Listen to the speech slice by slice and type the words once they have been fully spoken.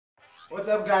What's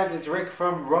up guys, it's Rick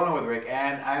from Rolling with Rick,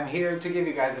 and I'm here to give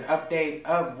you guys an update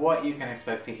of what you can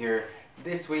expect to hear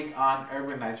this week on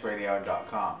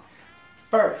UrbanNightsRadio.com.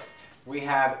 First, we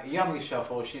have Yummy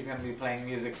Shuffle. She's going to be playing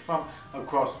music from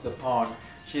across the pond.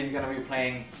 She's going to be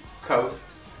playing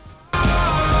Coasts.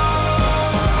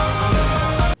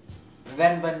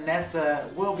 Then Vanessa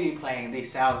will be playing the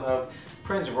sounds of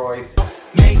Prince Royce.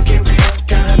 Make it real,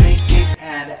 gotta make it.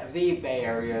 And the Bay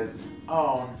Area's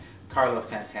own Carlos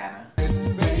Santana.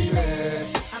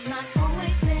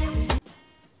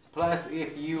 Plus,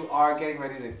 if you are getting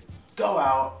ready to go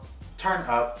out, turn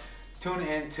up, tune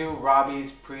in to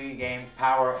Robbie's pregame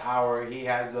power hour. He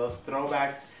has those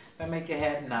throwbacks that make your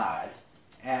head nod.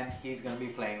 And he's going to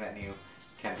be playing that new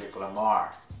Kendrick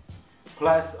Lamar.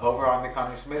 Plus, over on the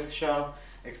Connor Smith Show,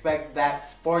 expect that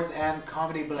sports and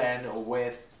comedy blend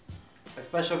with a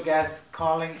special guest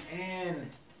calling in.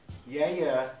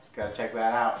 Yeah, gotta check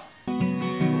that out.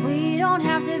 We don't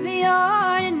have to be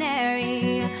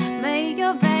ordinary. Make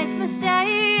your best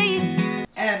mistakes.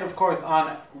 And of course,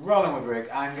 on Rolling with Rick,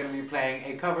 I'm going to be playing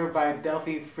a cover by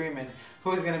Delphi Freeman,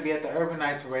 who is going to be at the Urban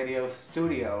Nights Radio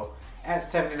studio at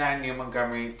 79 New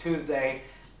Montgomery, Tuesday,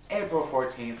 April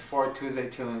 14th for Tuesday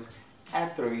Tunes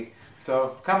at 3.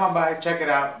 So come on by, check it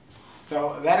out.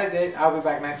 So that is it. I'll be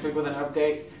back next week with an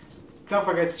update. Don't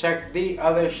forget to check the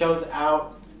other shows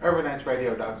out,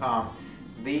 UrbanNightsRadio.com,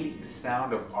 the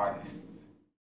sound of artists.